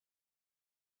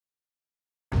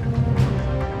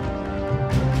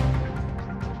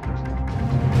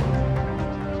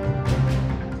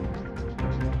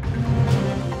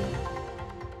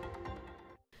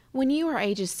When you are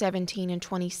ages 17 and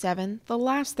 27, the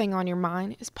last thing on your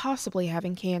mind is possibly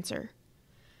having cancer.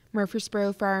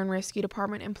 Murfreesboro Fire and Rescue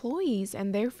Department employees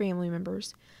and their family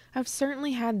members have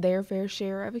certainly had their fair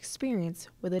share of experience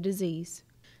with the disease.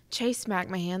 Chase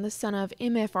McMahon, the son of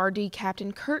MFRD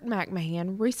Captain Kurt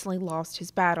McMahon, recently lost his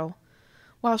battle,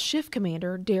 while Shift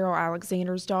Commander Daryl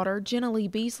Alexander's daughter Jenna Lee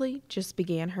Beasley just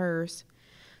began hers.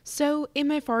 So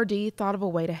MFRD thought of a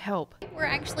way to help. We're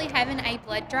actually having a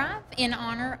blood drive in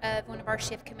honor of one of our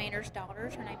shift commander's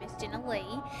daughters. Her name is Jenna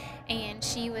Lee, and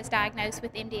she was diagnosed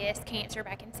with MDS cancer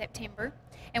back in September.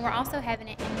 And we're also having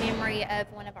it in memory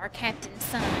of one of our captain's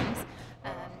sons,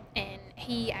 and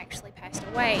he actually passed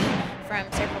away from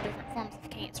several different forms of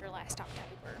cancer last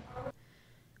October.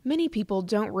 Many people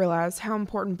don't realize how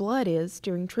important blood is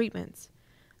during treatments.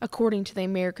 According to the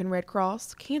American Red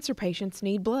Cross, cancer patients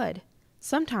need blood,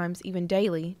 sometimes even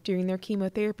daily, during their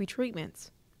chemotherapy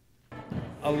treatments.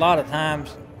 A lot of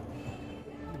times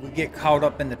we get caught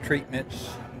up in the treatments,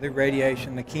 the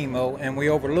radiation, the chemo, and we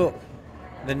overlook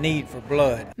the need for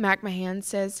blood. McMahon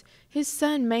says his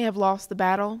son may have lost the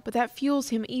battle, but that fuels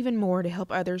him even more to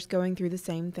help others going through the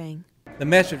same thing. The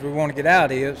message we want to get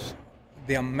out is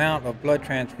the amount of blood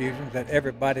transfusions that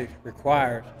everybody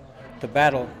requires to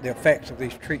battle the effects of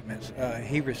these treatments.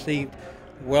 He received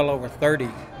well over 30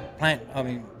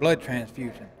 blood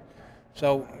transfusion.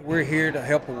 So we're here to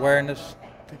help awareness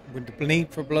with the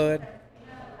need for blood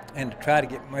and to try to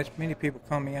get as many people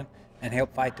come in and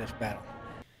help fight this battle.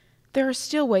 There are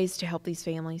still ways to help these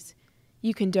families.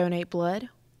 You can donate blood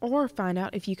or find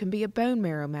out if you can be a bone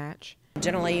marrow match.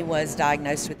 Jenna Lee was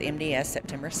diagnosed with MDS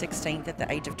September 16th at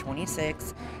the age of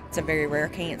 26. It's a very rare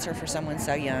cancer for someone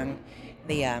so young.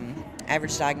 The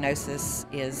average diagnosis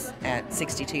is at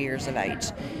 62 years of age.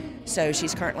 So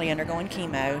she's currently undergoing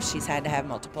chemo. She's had to have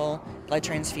multiple blood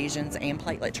transfusions and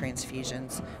platelet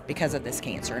transfusions because of this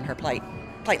cancer, and her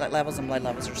platelet levels and blood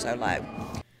levels are so low.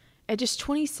 At just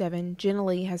 27, Jenna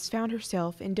Lee has found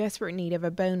herself in desperate need of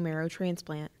a bone marrow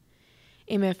transplant.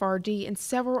 MFRD and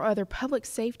several other public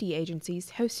safety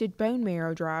agencies hosted bone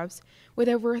marrow drives with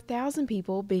over 1,000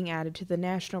 people being added to the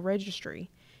National Registry,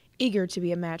 eager to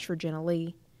be a match for Jenna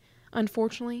Lee.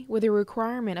 Unfortunately, with a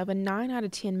requirement of a 9 out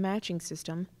of 10 matching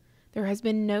system, there has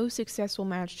been no successful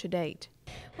match to date.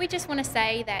 We just want to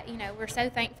say that, we're so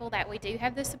thankful that we do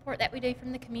have the support that we do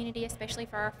from the community, especially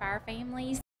for our fire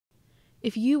families.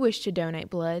 If you wish to donate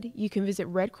blood, you can visit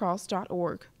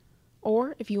redcross.org.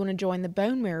 Or if you want to join the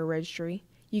Bone Marrow Registry,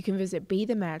 you can visit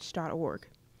bethematch.org.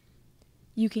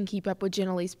 You can keep up with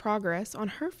Jenna Lee's progress on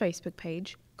her Facebook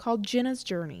page called Jenna's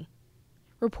Journey.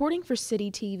 Reporting for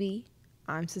City TV,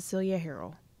 I'm Cecilia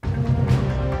Harrell.